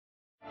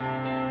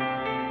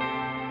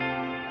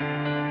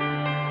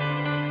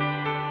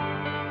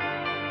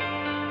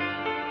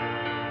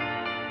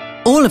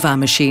All of our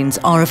machines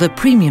are of a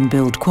premium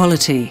build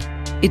quality.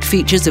 It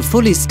features a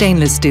fully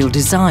stainless steel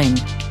design,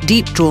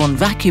 deep-drawn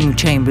vacuum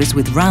chambers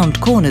with round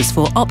corners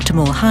for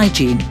optimal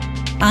hygiene,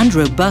 and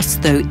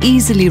robust though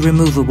easily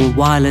removable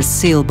wireless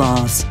seal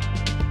bars.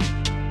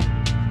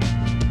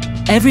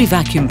 Every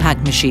vacuum pack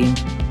machine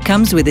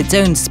comes with its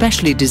own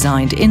specially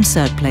designed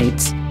insert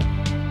plates.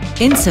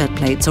 Insert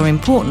plates are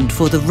important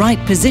for the right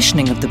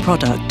positioning of the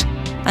product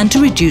and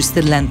to reduce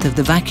the length of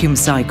the vacuum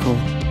cycle.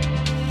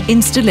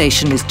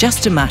 Installation is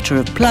just a matter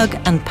of plug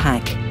and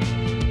pack.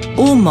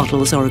 All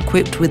models are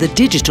equipped with a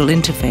digital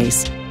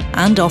interface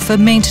and offer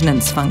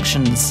maintenance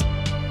functions.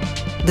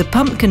 The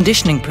pump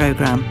conditioning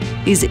program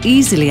is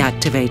easily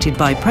activated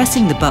by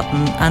pressing the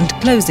button and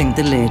closing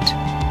the lid.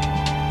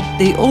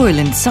 The oil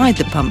inside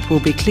the pump will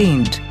be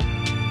cleaned.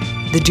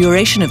 The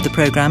duration of the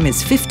program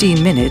is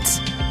 15 minutes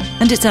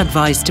and it's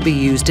advised to be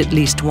used at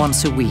least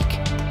once a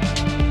week.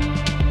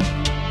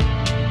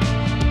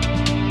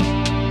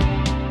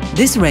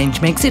 This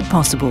range makes it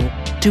possible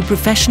to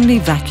professionally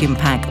vacuum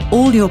pack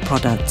all your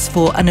products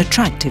for an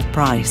attractive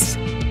price.